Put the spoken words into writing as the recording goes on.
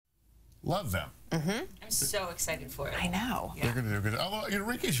love them. I'm so excited for it. I know. They're going to do good. Although,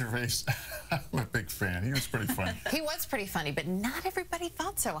 Ricky Gervais, I'm a big fan. He was pretty funny. He was pretty funny, but not everybody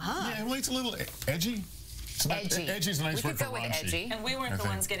thought so, huh? Yeah, well, he's a little edgy. Edgy. Edgy's a nice word for raunchy. We could go with edgy. And we weren't the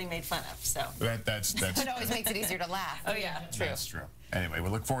ones getting made fun of, so. That's It always makes it easier to laugh. Oh, yeah. True. That's true. Anyway, we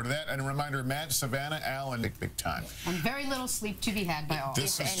look forward to that. And a reminder, Matt, Savannah, Al, and big time. And very little sleep to be had by all.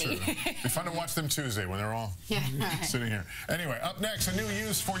 This is true. It'd be fun to watch them Tuesday when they're all sitting here. Anyway, up next, a new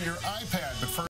use for your iPad. But first,